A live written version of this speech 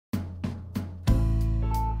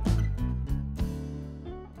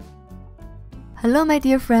Hello my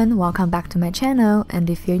dear friend, welcome back to my channel, and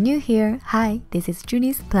if you're new here, hi, this is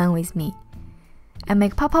Junie's Plan With Me. I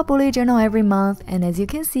make pop-up bullet journal every month, and as you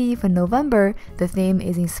can see, for November, the theme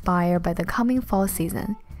is inspired by the coming fall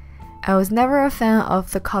season. I was never a fan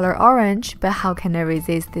of the color orange, but how can I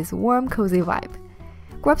resist this warm, cozy vibe?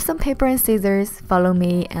 Grab some paper and scissors, follow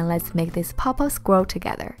me, and let's make this pop-up squirrel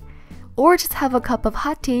together. Or just have a cup of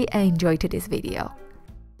hot tea and enjoy today's video.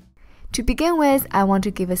 To begin with, I want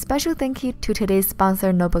to give a special thank you to today's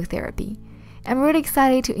sponsor, Notebook Therapy. I'm really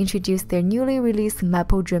excited to introduce their newly released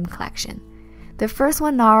Maple Dream collection. The first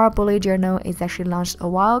one, Nara Bullet Journal, is actually launched a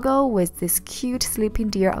while ago with this cute sleeping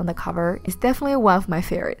deer on the cover. It's definitely one of my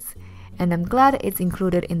favorites, and I'm glad it's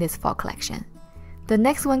included in this fall collection. The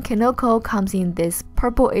next one, Kinoko, comes in this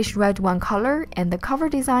purplish red one color, and the cover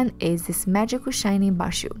design is this magical shining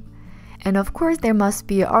mushroom. And of course, there must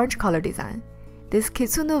be an orange color design. This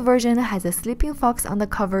Kitsune version has a sleeping fox on the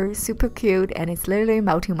cover, super cute, and it's literally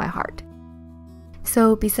melting my heart.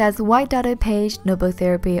 So besides white dotted page, Notebook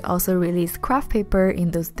Therapy also released craft paper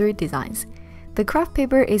in those three designs. The craft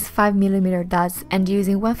paper is 5mm dots and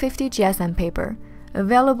using 150 GSM paper,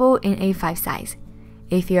 available in A5 size.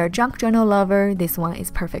 If you're a junk journal lover, this one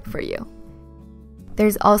is perfect for you.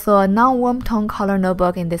 There's also a non-warm tone color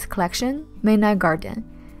notebook in this collection, Midnight Garden.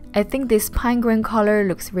 I think this pine green color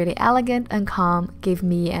looks really elegant and calm, give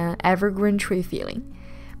me an evergreen tree feeling.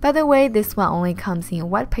 By the way, this one only comes in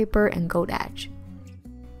white paper and gold edge.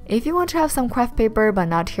 If you want to have some craft paper but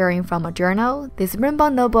not tearing from a journal, this rainbow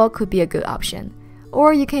notebook could be a good option.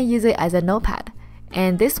 Or you can use it as a notepad.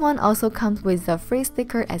 And this one also comes with a free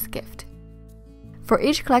sticker as gift. For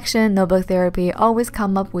each collection, Notebook Therapy always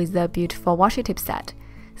come up with a beautiful washi tape set.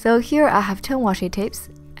 So here I have 10 washi tapes.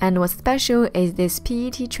 And what's special is this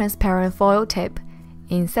PET transparent foil tape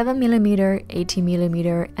in 7mm,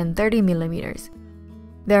 18mm, and 30mm.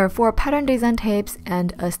 There are 4 pattern design tapes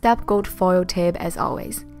and a step gold foil tape as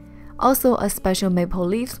always. Also a special maple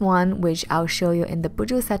leaves one, which I'll show you in the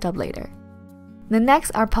BUJO setup later. The next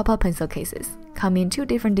are pop-up pencil cases, come in 2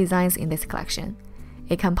 different designs in this collection.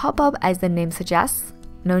 It can pop up as the name suggests,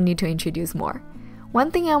 no need to introduce more. One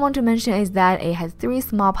thing I want to mention is that it has 3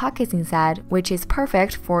 small pockets inside, which is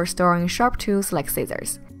perfect for storing sharp tools like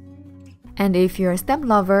scissors. And if you're a stamp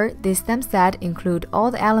lover, this stamp set includes all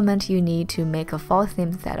the elements you need to make a fall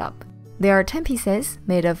theme setup. There are 10 pieces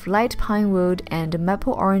made of light pine wood and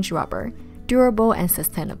maple orange rubber, durable and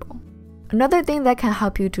sustainable. Another thing that can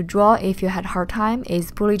help you to draw if you had a hard time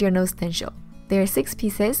is bullet journal stencil. There are 6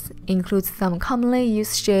 pieces, includes some commonly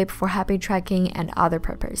used shape for habit tracking and other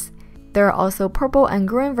purpose. There are also purple and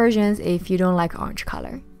green versions if you don't like orange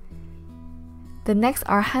color. The next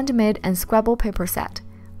are handmade and scrabble paper set,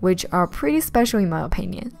 which are pretty special in my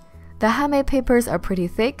opinion. The handmade papers are pretty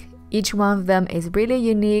thick, each one of them is really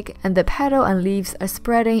unique, and the petal and leaves are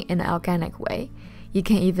spreading in an organic way. You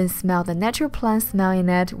can even smell the natural plant smell in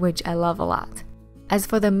it, which I love a lot. As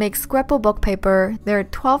for the mixed scrabble book paper, there are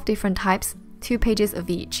 12 different types, 2 pages of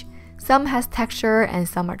each. Some has texture and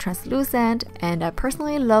some are translucent, and I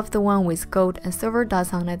personally love the one with gold and silver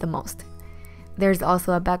dots on it the most. There's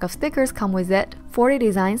also a bag of stickers come with it, 40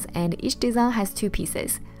 designs, and each design has 2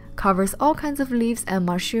 pieces. Covers all kinds of leaves and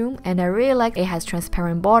mushroom, and I really like it has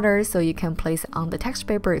transparent borders so you can place it on the text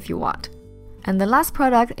paper if you want. And the last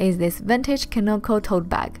product is this vintage Kinoko tote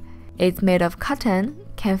bag. It's made of cotton,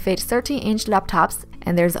 can fit 13-inch laptops,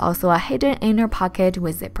 and there's also a hidden inner pocket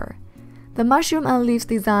with zipper. The mushroom and leaves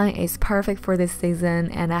design is perfect for this season,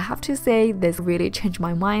 and I have to say this really changed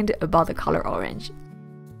my mind about the color orange.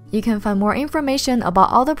 You can find more information about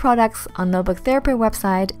all the products on Notebook Therapy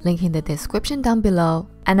website, link in the description down below,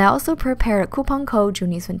 and I also prepared a coupon code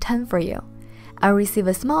JUNIESWIN10 for you. I'll receive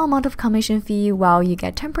a small amount of commission fee while you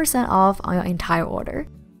get 10% off on your entire order.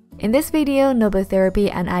 In this video, Notebook Therapy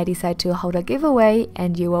and I decide to hold a giveaway,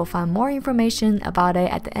 and you will find more information about it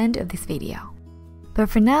at the end of this video. But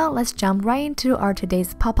for now, let's jump right into our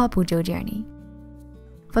today's pop-up BUJO journey.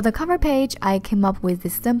 For the cover page, I came up with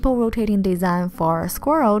this simple rotating design for a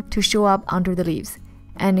squirrel to show up under the leaves.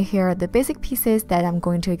 And here are the basic pieces that I'm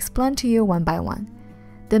going to explain to you one by one.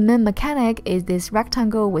 The main mechanic is this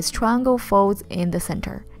rectangle with triangle folds in the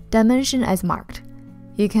center, dimension as marked.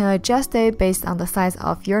 You can adjust it based on the size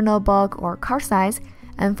of your notebook or card size,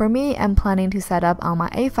 and for me, I'm planning to set up on my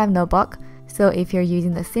A5 notebook. So if you're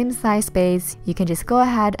using the same size space, you can just go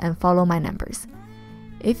ahead and follow my numbers.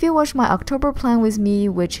 If you watch my October plan with me,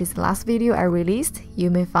 which is the last video I released,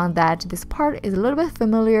 you may find that this part is a little bit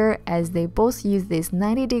familiar as they both use this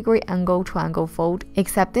 90-degree angle triangle fold,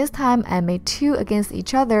 except this time I made 2 against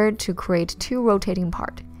each other to create 2 rotating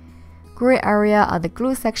parts. Gray area are the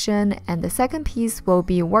glue section, and the second piece will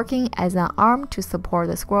be working as an arm to support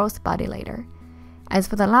the squirrel's body later. As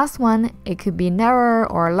for the last one, it could be narrower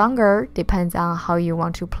or longer, depends on how you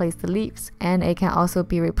want to place the leaves, and it can also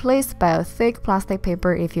be replaced by a thick plastic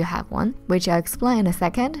paper if you have one, which I'll explain in a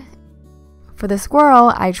second. For the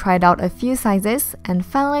squirrel, I tried out a few sizes and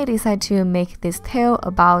finally decided to make this tail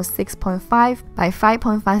about 6.5 by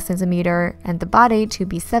 5.5 cm and the body to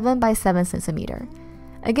be 7 by 7 cm.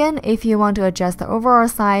 Again, if you want to adjust the overall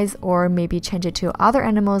size or maybe change it to other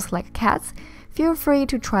animals like cats, feel free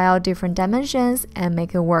to try out different dimensions and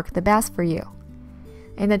make it work the best for you.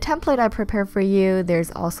 In the template I prepared for you,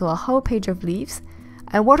 there's also a whole page of leaves.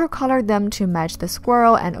 I watercolored them to match the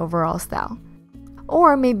squirrel and overall style.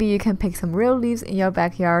 Or maybe you can pick some real leaves in your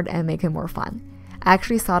backyard and make it more fun. I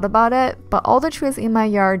actually thought about it, but all the trees in my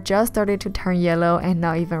yard just started to turn yellow and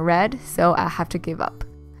not even red, so I have to give up.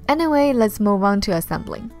 Anyway, let's move on to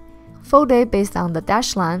assembling. Fold it based on the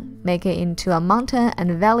dashed line, make it into a mountain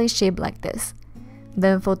and valley shape like this.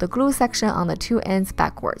 Then fold the glue section on the two ends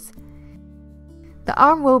backwards. The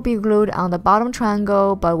arm will be glued on the bottom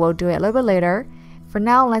triangle, but we'll do it a little bit later. For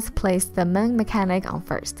now, let's place the main mechanic on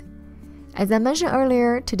first. As I mentioned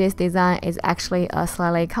earlier, today's design is actually a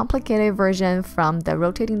slightly complicated version from the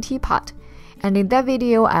rotating teapot. And in that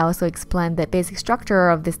video, I also explained the basic structure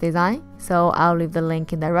of this design, so I'll leave the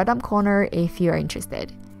link in the right up corner if you are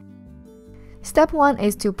interested. Step 1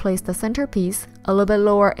 is to place the centerpiece a little bit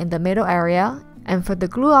lower in the middle area, and for the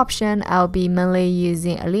glue option, I'll be mainly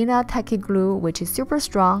using Alina tacky glue, which is super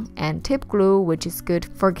strong, and tip glue, which is good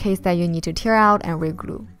for case that you need to tear out and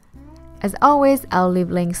re-glue. As always, I'll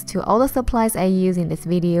leave links to all the supplies I use in this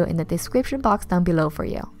video in the description box down below for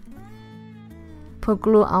you. Put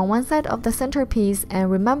glue on one side of the centerpiece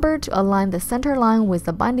and remember to align the center line with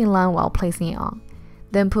the binding line while placing it on.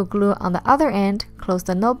 Then put glue on the other end, close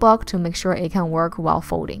the notebook to make sure it can work while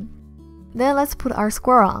folding. Then let's put our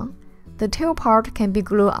squirrel on. The tail part can be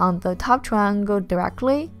glued on the top triangle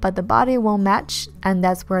directly, but the body won't match, and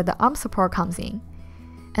that's where the arm support comes in.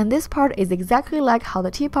 And this part is exactly like how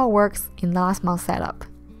the teapot works in last month's setup.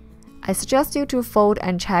 I suggest you to fold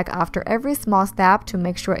and check after every small step to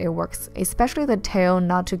make sure it works, especially the tail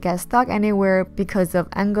not to get stuck anywhere because of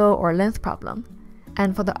angle or length problem.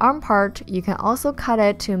 And for the arm part, you can also cut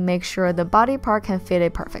it to make sure the body part can fit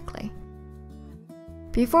it perfectly.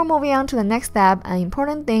 Before moving on to the next step, an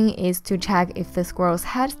important thing is to check if the squirrel's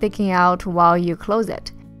head is sticking out while you close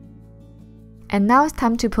it. And now it's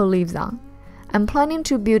time to put leaves on. I'm planning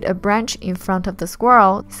to build a branch in front of the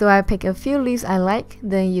squirrel, so I pick a few leaves I like,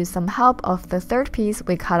 then use some help of the third piece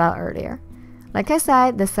we cut out earlier. Like I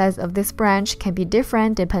said, the size of this branch can be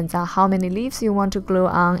different, depends on how many leaves you want to glue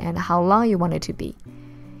on and how long you want it to be.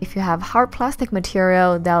 If you have hard plastic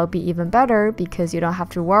material, that will be even better because you don't have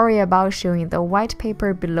to worry about showing the white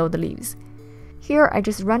paper below the leaves. Here, I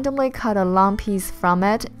just randomly cut a long piece from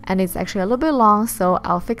it, and it's actually a little bit long, so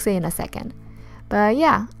I'll fix it in a second. But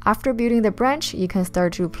yeah, after building the branch, you can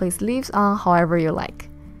start to place leaves on however you like.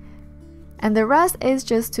 And the rest is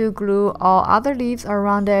just to glue all other leaves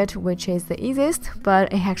around it, which is the easiest,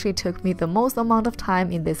 but it actually took me the most amount of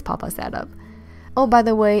time in this pop-up setup. Oh, by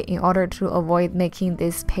the way, in order to avoid making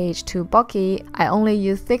this page too bulky, I only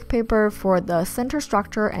use thick paper for the center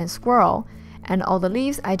structure and squirrel, and all the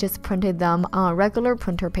leaves I just printed them on a regular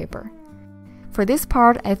printer paper. For this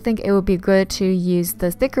part, I think it would be good to use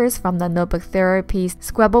the stickers from the Notebook Therapy's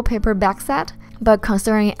Scrabble paper back set, but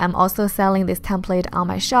considering I'm also selling this template on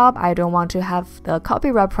my shop, I don't want to have the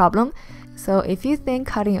copyright problem, so if you think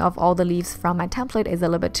cutting off all the leaves from my template is a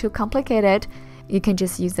little bit too complicated, you can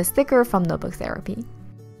just use the sticker from Notebook Therapy.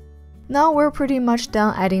 Now we're pretty much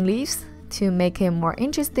done adding leaves. To make it more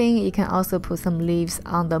interesting, you can also put some leaves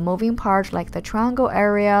on the moving part like the triangle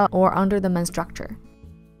area or under the main structure.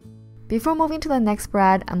 Before moving to the next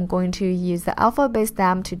spread, I'm going to use the alphabet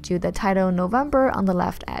stamp to do the title November on the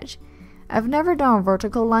left edge. I've never done a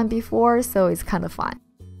vertical line before, so it's kind of fun.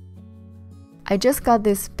 I just got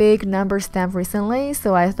this big number stamp recently,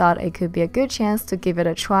 so I thought it could be a good chance to give it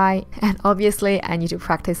a try, and obviously I need to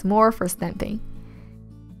practice more for stamping.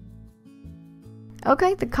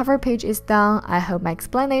 Okay, the cover page is done. I hope my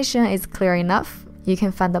explanation is clear enough. You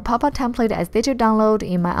can find the pop-up template as digital download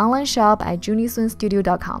in my online shop at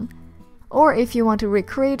junisunstudio.com. Or if you want to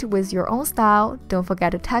recreate with your own style, don't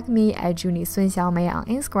forget to tag me at junisunxiaomei on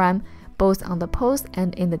Instagram, both on the post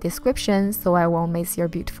and in the description, so I won't miss your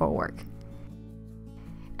beautiful work.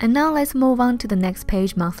 And now let's move on to the next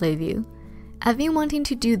page, monthly view. I've been wanting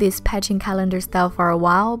to do this patching calendar style for a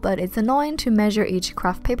while, but it's annoying to measure each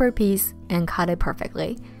craft paper piece and cut it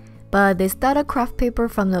perfectly. But this data craft paper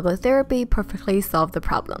from Notebook Therapy perfectly solved the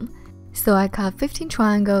problem. So I cut 15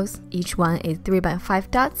 triangles, each one is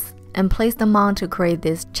 3x5 dots, and placed them on to create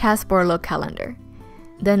this chessboard look calendar.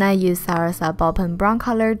 Then I used Sarasa ballpen brown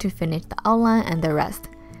color to finish the outline and the rest.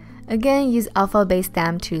 Again, use alphabet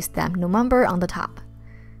stamp to stamp November on the top.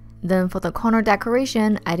 Then for the corner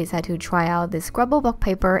decoration, I decided to try out this scrabble book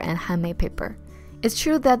paper and handmade paper. It's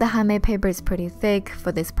true that the handmade paper is pretty thick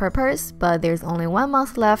for this purpose, but there's only 1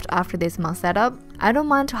 month left after this month setup. I don't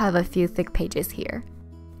mind to have a few thick pages here.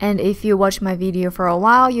 And if you watch my video for a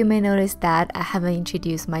while, you may notice that I haven't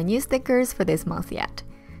introduced my new stickers for this month yet.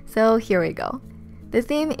 So here we go. The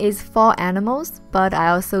theme is fall animals, but I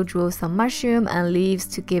also drew some mushroom and leaves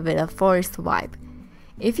to give it a forest vibe.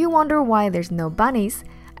 If you wonder why there's no bunnies,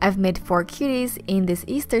 I've made 4 cuties in this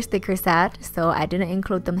Easter sticker set, so I didn't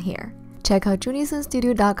include them here. Check out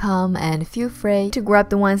junisonstudio.com and feel free to grab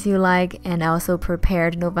the ones you like, and I also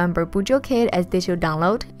prepared November BUJO Kit as digital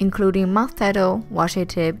download, including month title, washi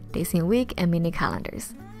tip, days in week, and mini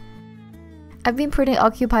calendars. I've been pretty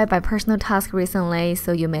occupied by personal tasks recently,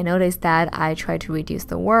 so you may notice that I try to reduce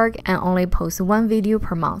the work and only post 1 video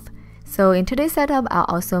per month. So in today's setup, I'll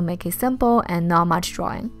also make it simple and not much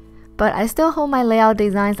drawing. But I still hope my layout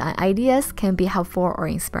designs and ideas can be helpful or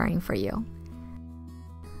inspiring for you.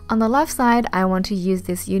 On the left side, I want to use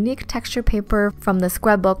this unique texture paper from the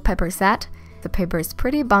scrapbook paper set. The paper is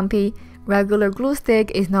pretty bumpy. Regular glue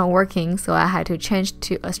stick is not working, so I had to change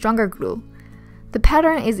to a stronger glue. The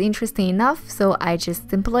pattern is interesting enough, so I just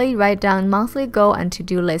simply write down monthly goal and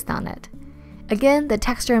to-do list on it. Again, the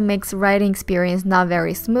texture makes writing experience not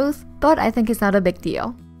very smooth, but I think it's not a big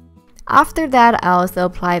deal. After that, I also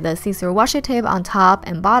applied the scissor washi tape on top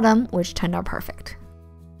and bottom, which turned out perfect.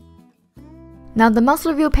 Now the month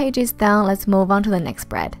review page is done, let's move on to the next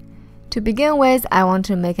spread. To begin with, I want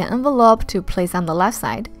to make an envelope to place on the left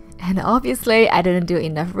side. And obviously, I didn't do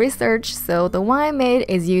enough research, so the one I made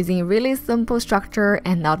is using really simple structure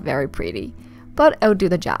and not very pretty. But it'll do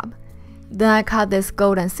the job. Then I cut this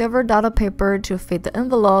gold and silver dotted paper to fit the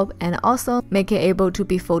envelope and also make it able to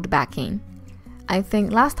be folded back in. I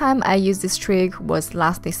think last time I used this trick was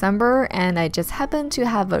last December, and I just happened to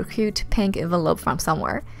have a cute pink envelope from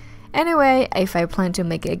somewhere. Anyway, if I plan to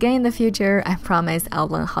make it again in the future, I promise I'll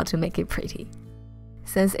learn how to make it pretty.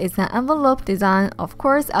 Since it's an envelope design, of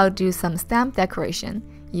course I'll do some stamp decoration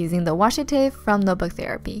using the washi tape from Notebook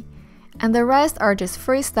Therapy. And the rest are just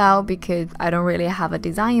freestyle because I don't really have a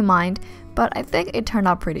design in mind, but I think it turned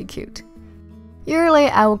out pretty cute. Usually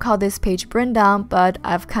I would call this page Bring Down, but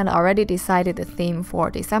I've kind of already decided the theme for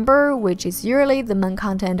December, which is usually the main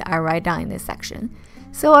content I write down in this section.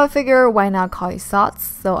 So I figure why not call it Thoughts,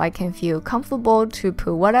 so I can feel comfortable to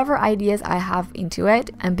put whatever ideas I have into it,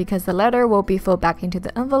 and because the letter will be folded back into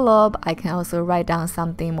the envelope, I can also write down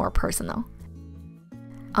something more personal.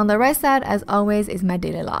 On the right side, as always, is my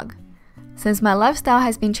daily log. Since my lifestyle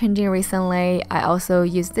has been changing recently, I also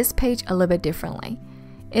use this page a little bit differently.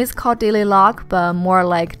 It's called Daily Log, but more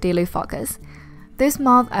like Daily Focus. This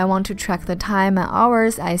month, I want to track the time and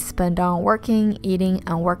hours I spend on working, eating,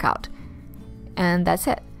 and workout. And that's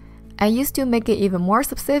it. I used to make it even more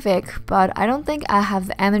specific, but I don't think I have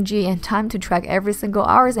the energy and time to track every single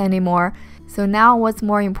hours anymore, so now what's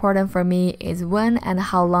more important for me is when and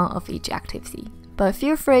how long of each activity. But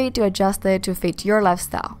feel free to adjust it to fit your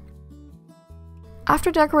lifestyle. After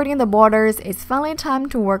decorating the borders, it's finally time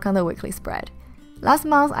to work on the weekly spread. Last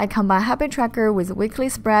month, I combined habit tracker with weekly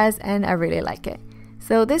spreads and I really like it.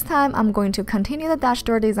 So this time, I'm going to continue the dash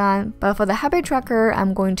door design, but for the habit tracker,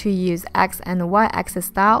 I'm going to use X and Y axis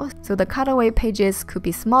style, so the cutaway pages could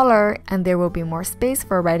be smaller and there will be more space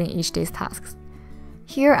for writing each day's tasks.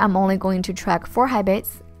 Here, I'm only going to track 4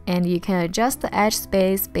 habits, and you can adjust the edge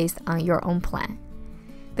space based on your own plan.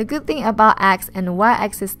 The good thing about X and Y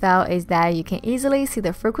axis style is that you can easily see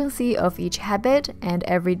the frequency of each habit and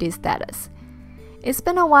everyday status. It's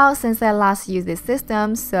been a while since I last used this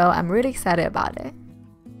system, so I'm really excited about it.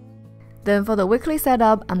 Then for the weekly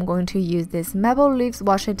setup, I'm going to use this Maple Leaves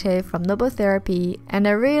washi tape from Notebook Therapy, and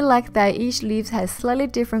I really like that each leaf has slightly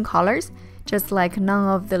different colors, just like none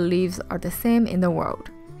of the leaves are the same in the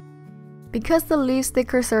world. Because the leaf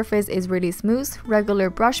sticker surface is really smooth,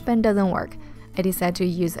 regular brush pen doesn't work. I decided to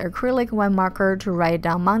use acrylic white marker to write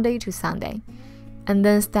down Monday to Sunday, and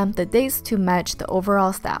then stamp the dates to match the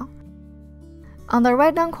overall style. On the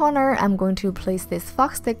right down corner, I'm going to place this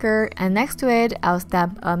fox sticker, and next to it, I'll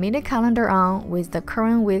stamp a mini calendar on with the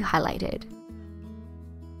current week highlighted.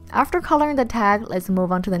 After coloring the tag, let's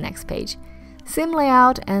move on to the next page. Same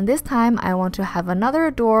layout, and this time I want to have another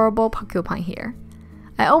adorable porcupine here.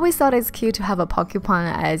 I always thought it's cute to have a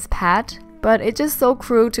porcupine as pet, but it's just so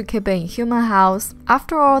cruel to keep it in human house.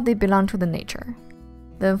 After all, they belong to the nature.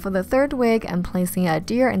 Then for the third week, I'm placing a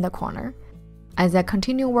deer in the corner. As I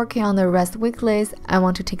continue working on the rest week list, I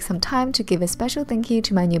want to take some time to give a special thank you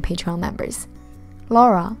to my new Patreon members.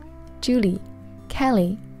 Laura, Julie,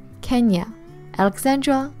 Kelly, Kenya,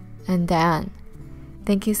 Alexandra, and Diane.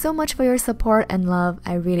 Thank you so much for your support and love,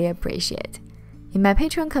 I really appreciate. In my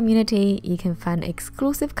Patreon community, you can find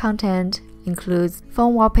exclusive content, includes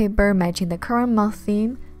phone wallpaper matching the current month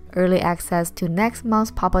theme, early access to next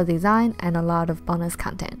month's pop-up design, and a lot of bonus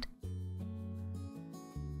content.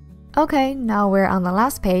 Okay, now we're on the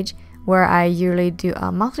last page, where I usually do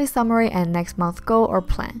a monthly summary and next month goal or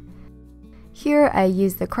plan. Here I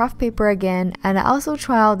use the craft paper again, and I also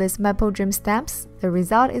try out this maple dream stamps. The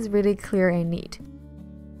result is really clear and neat.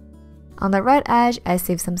 On the right edge, I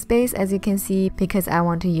save some space as you can see because I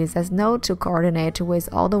want to use as note to coordinate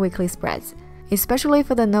with all the weekly spreads. Especially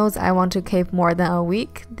for the notes I want to keep more than a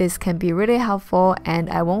week, this can be really helpful and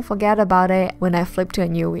I won't forget about it when I flip to a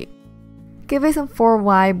new week. Give it some fall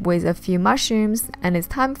vibe with a few mushrooms, and it's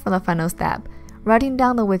time for the final step, writing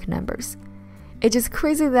down the week numbers. It's just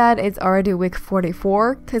crazy that it's already week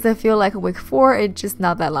 44 because I feel like week 4 is just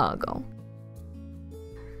not that long ago.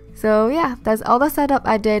 So yeah, that's all the setup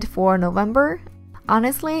I did for November.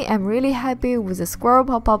 Honestly, I'm really happy with the squirrel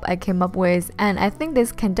pop-up I came up with, and I think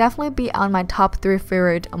this can definitely be on my top 3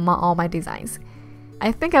 favorite among all my designs.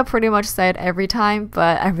 I think I pretty much say it every time,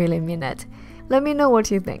 but I really mean it. Let me know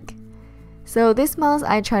what you think. So this month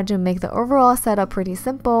I tried to make the overall setup pretty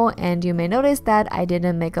simple, and you may notice that I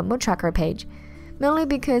didn't make a mood tracker page. Mainly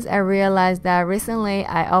because I realized that recently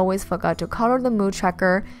I always forgot to color the mood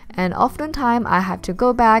tracker, and oftentimes I have to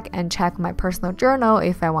go back and check my personal journal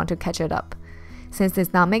if I want to catch it up. Since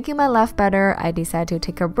it's not making my life better, I decided to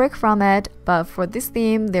take a break from it, but for this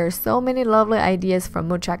theme, there's so many lovely ideas from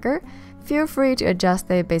mood tracker. Feel free to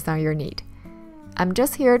adjust it based on your need. I'm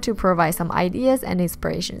just here to provide some ideas and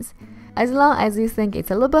inspirations. As long as you think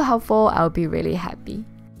it's a little bit helpful, I'll be really happy.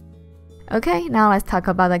 Okay, now let's talk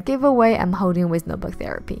about the giveaway I'm holding with Notebook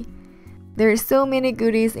Therapy. There are so many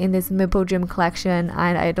goodies in this Maple Dream collection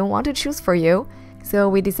and I don't want to choose for you, so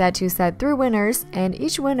we decided to set 3 winners and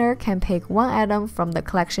each winner can pick 1 item from the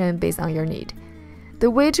collection based on your need. The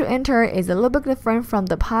way to enter is a little bit different from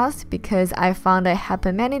the past because I found it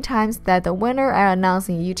happen many times that the winner I announced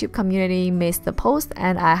in YouTube community missed the post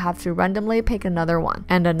and I have to randomly pick another one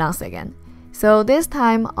and announce again. So this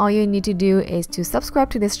time, all you need to do is to subscribe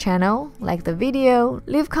to this channel, like the video,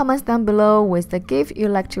 leave comments down below with the gift you'd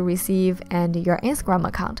like to receive and your Instagram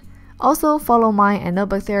account. Also follow mine and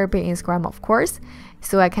Notebook Therapy Instagram of course,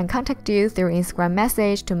 so I can contact you through Instagram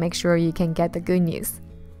message to make sure you can get the good news.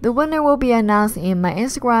 The winner will be announced in my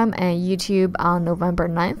Instagram and YouTube on November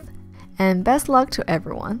 9th, and best luck to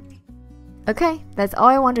everyone. Okay, that's all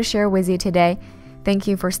I want to share with you today. Thank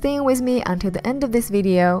you for staying with me until the end of this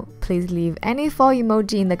video. Please leave any fall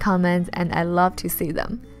emoji in the comments and I love to see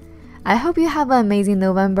them. I hope you have an amazing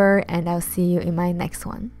November and I'll see you in my next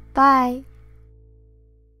one. Bye!